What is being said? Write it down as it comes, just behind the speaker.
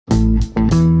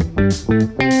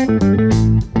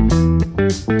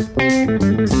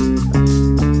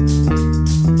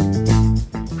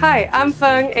Hi, I'm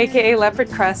Feng, aka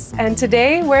Leopard Crust, and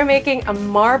today we're making a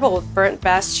marbled burnt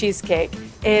Basque cheesecake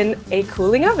in a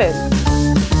cooling oven.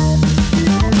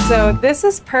 So this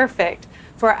is perfect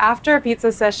for after a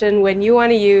pizza session when you want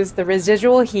to use the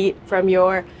residual heat from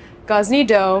your Gozney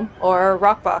dough or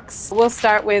rock box. We'll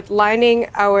start with lining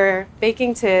our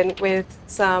baking tin with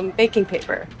some baking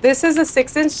paper. This is a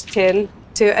 6-inch tin.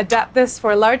 To adapt this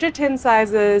for larger tin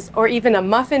sizes or even a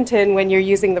muffin tin when you're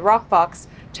using the rock box,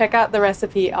 check out the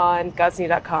recipe on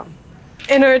gozney.com.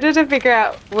 In order to figure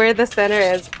out where the center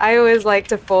is, I always like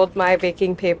to fold my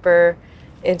baking paper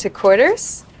into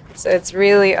quarters, so it's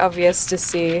really obvious to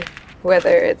see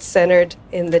whether it's centered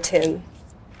in the tin.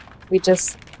 We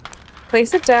just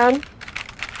place it down,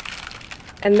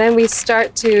 and then we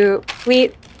start to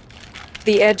pleat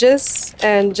the edges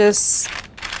and just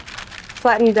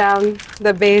flatten down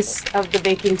the base of the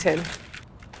baking tin.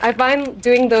 I find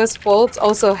doing those folds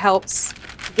also helps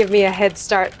give me a head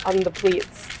start on the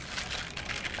pleats.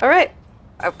 All right,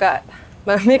 I've got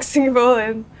my mixing bowl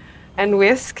and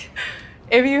whisk.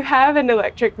 If you have an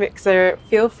electric mixer,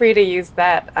 feel free to use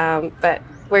that, but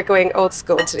we're going old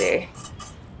school today.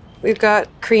 We've got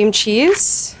cream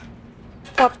cheese.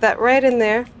 Pop that right in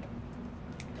there.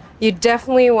 You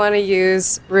definitely want to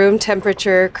use room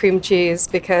temperature cream cheese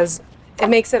because it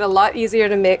makes it a lot easier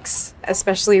to mix,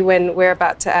 especially when we're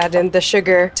about to add in the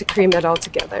sugar to cream it all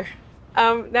together.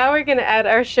 Now we're going to add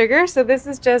our sugar. So this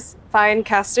is just fine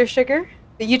caster sugar.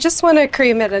 You just want to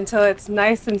cream it until it's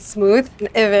nice and smooth.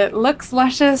 If it looks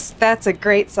luscious, that's a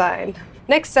great sign.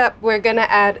 Next up, we're going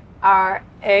to add our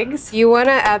eggs. You want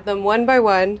to add them one by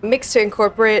one, mix to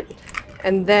incorporate,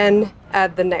 and then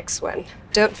add the next one.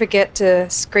 Don't forget to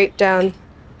scrape down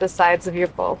the sides of your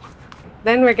bowl.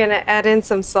 Then we're going to add in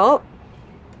some salt.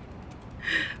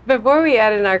 Before we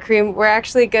add in our cream, we're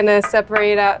actually going to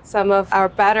separate out some of our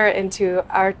batter into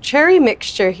our cherry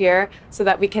mixture here so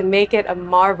that we can make it a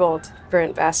marbled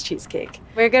burnt Basque cheesecake.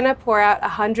 We're going to pour out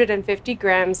 150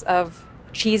 grams of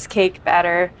cheesecake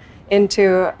batter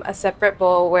into a separate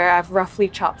bowl where I've roughly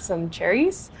chopped some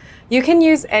cherries. You can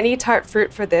use any tart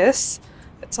fruit for this.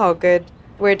 It's all good.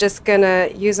 We're just going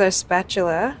to use our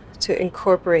spatula to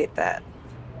incorporate that.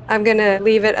 I'm going to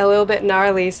leave it a little bit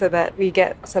gnarly so that we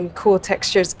get some cool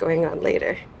textures going on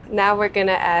later. Now we're going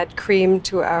to add cream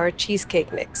to our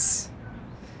cheesecake mix.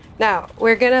 Now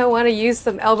we're going to want to use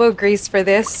some elbow grease for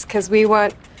this because we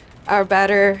want our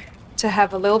batter to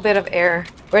have a little bit of air.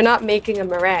 We're not making a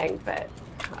meringue, but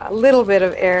a little bit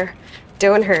of air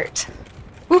don't hurt.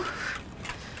 Whew.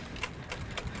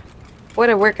 What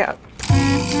a workout.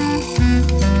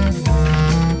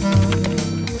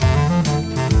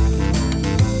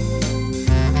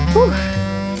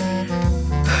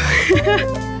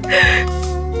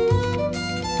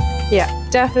 Yeah,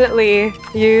 definitely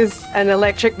use an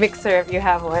electric mixer if you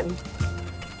have one.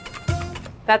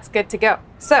 That's good to go.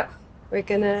 So we're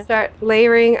gonna start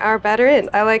layering our batter in.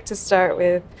 I like to start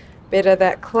with a bit of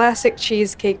that classic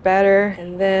cheesecake batter,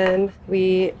 and then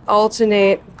we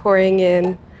alternate pouring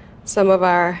in some of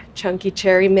our chunky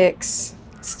cherry mix.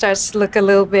 It starts to look a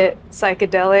little bit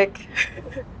psychedelic.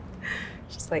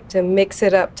 Just like to mix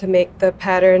it up to make the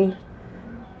pattern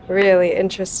really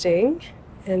interesting.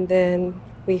 And then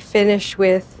we finish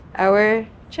with our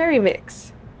cherry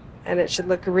mix, and it should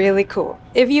look really cool.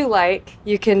 If you like,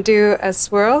 you can do a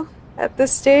swirl at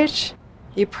this stage.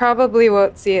 You probably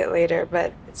won't see it later,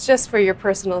 but it's just for your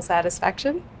personal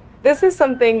satisfaction. This is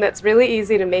something that's really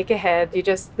easy to make ahead. You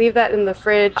just leave that in the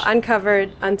fridge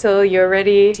uncovered until you're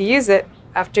ready to use it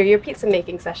after your pizza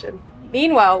making session.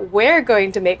 Meanwhile, we're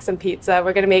going to make some pizza.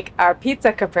 We're going to make our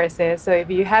pizza caprese. So if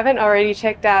you haven't already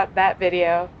checked out that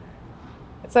video,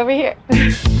 it's over here.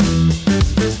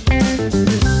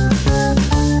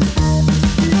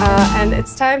 And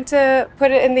it's time to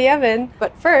put it in the oven.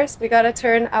 But first, we got to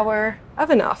turn our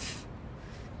oven off.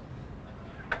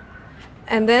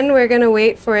 And then we're going to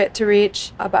wait for it to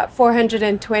reach about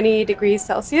 420 degrees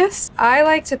Celsius. I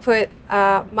like to put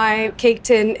my cake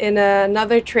tin in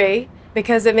another tray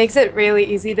because it makes it really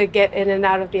easy to get in and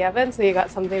out of the oven, so you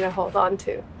got something to hold on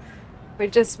to. We're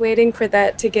just waiting for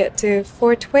that to get to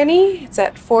 420. It's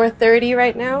at 430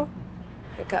 right now.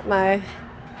 I got my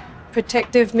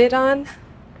protective mitt on.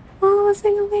 Oh,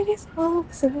 single ladies, oh,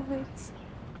 single ladies.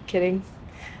 Kidding.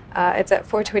 It's at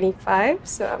 425,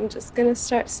 so I'm just gonna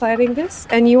start sliding this.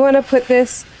 And you wanna put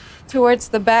this towards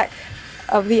the back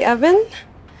of the oven.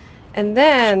 And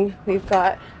then we've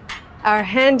got our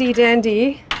handy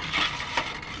dandy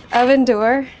oven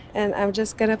door, and I'm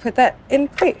just gonna put that in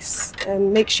place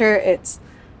and make sure it's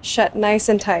shut nice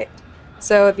and tight.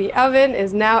 So the oven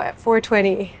is now at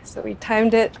 420, so we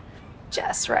timed it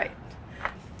just right.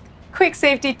 Quick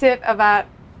safety tip about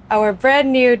our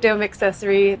brand new dome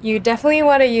accessory. You definitely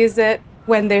want to use it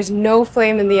when there's no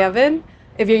flame in the oven.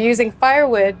 If you're using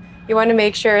firewood, you want to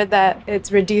make sure that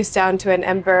it's reduced down to an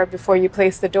ember before you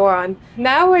place the door on.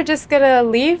 Now we're just gonna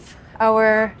leave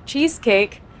our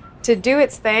cheesecake to do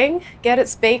its thing, get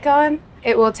its bake on.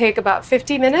 It will take about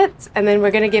 50 minutes, and then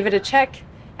we're gonna give it a check.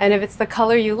 And if it's the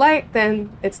color you like,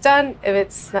 then it's done. If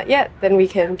it's not yet, then we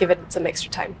can give it some extra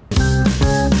time.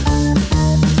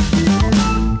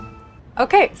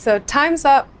 Okay, so time's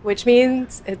up, which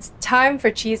means it's time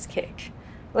for cheesecake.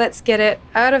 Let's get it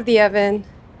out of the oven,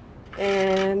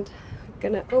 and I'm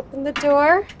gonna open the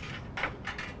door.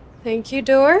 Thank you,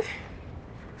 door.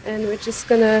 And we're just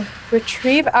gonna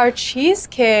retrieve our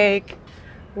cheesecake.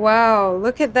 Wow,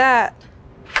 look at that.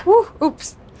 Woo,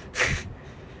 oops.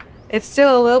 It's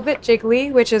still a little bit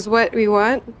jiggly, which is what we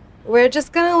want. We're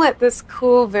just gonna let this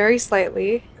cool very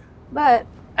slightly, but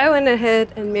I went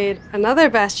ahead and made another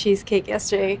Basque cheesecake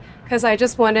yesterday because I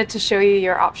just wanted to show you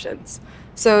your options.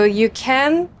 So you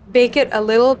can bake it a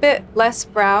little bit less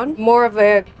brown, more of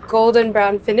a golden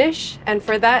brown finish. And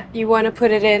for that, you want to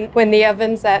put it in when the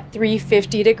oven's at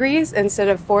 350 degrees instead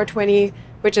of 420,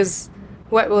 which is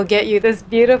what will get you this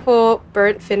beautiful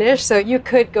burnt finish. So you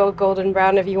could go golden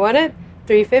brown if you wanted,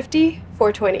 350,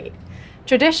 420.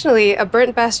 Traditionally, a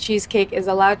burnt Basque cheesecake is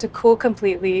allowed to cool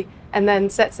completely and then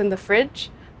sets in the fridge,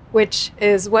 which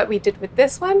is what we did with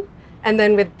this one. And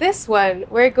then with this one,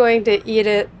 we're going to eat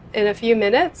it in a few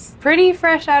minutes, pretty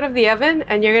fresh out of the oven,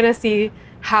 and you're gonna see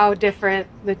how different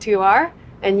the two are,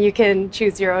 and you can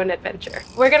choose your own adventure.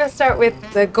 We're gonna start with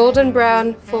the golden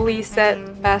brown, fully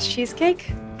set Basque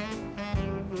cheesecake.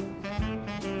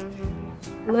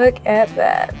 Look at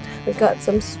that. We got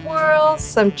some swirls,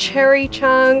 some cherry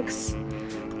chunks.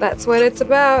 That's what it's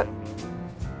about.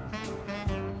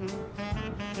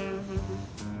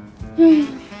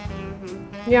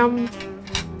 Yum.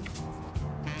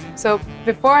 So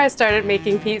before I started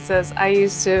making pizzas, I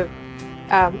used to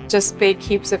just bake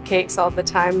heaps of cakes all the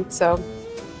time. So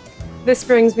this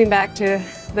brings me back to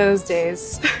those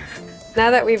days. Now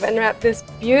that we've unwrapped this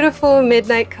beautiful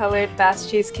midnight colored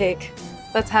Basque cheesecake,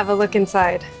 let's have a look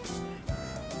inside.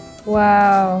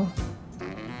 Wow.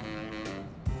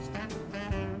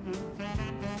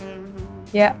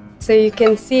 Yeah, so you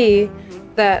can see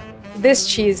that this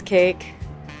cheesecake,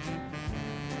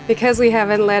 because we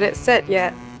haven't let it set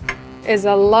yet, is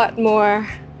a lot more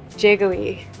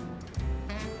jiggly.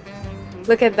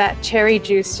 Look at that cherry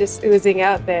juice just oozing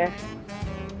out there.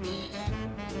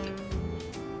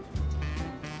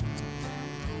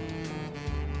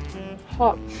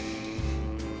 Hot.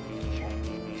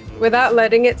 Without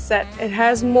letting it set, it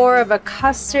has more of a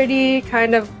custardy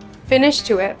kind of finish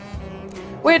to it,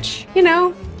 which, you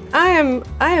know, I am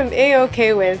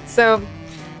a-okay with. So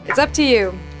it's up to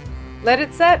you. Let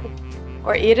it set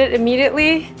or eat it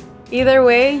immediately. Either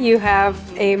way, you have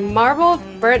a marbled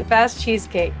burnt Basque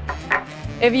cheesecake.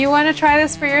 If you want to try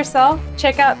this for yourself,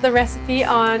 check out the recipe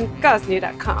on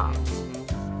Gozney.com.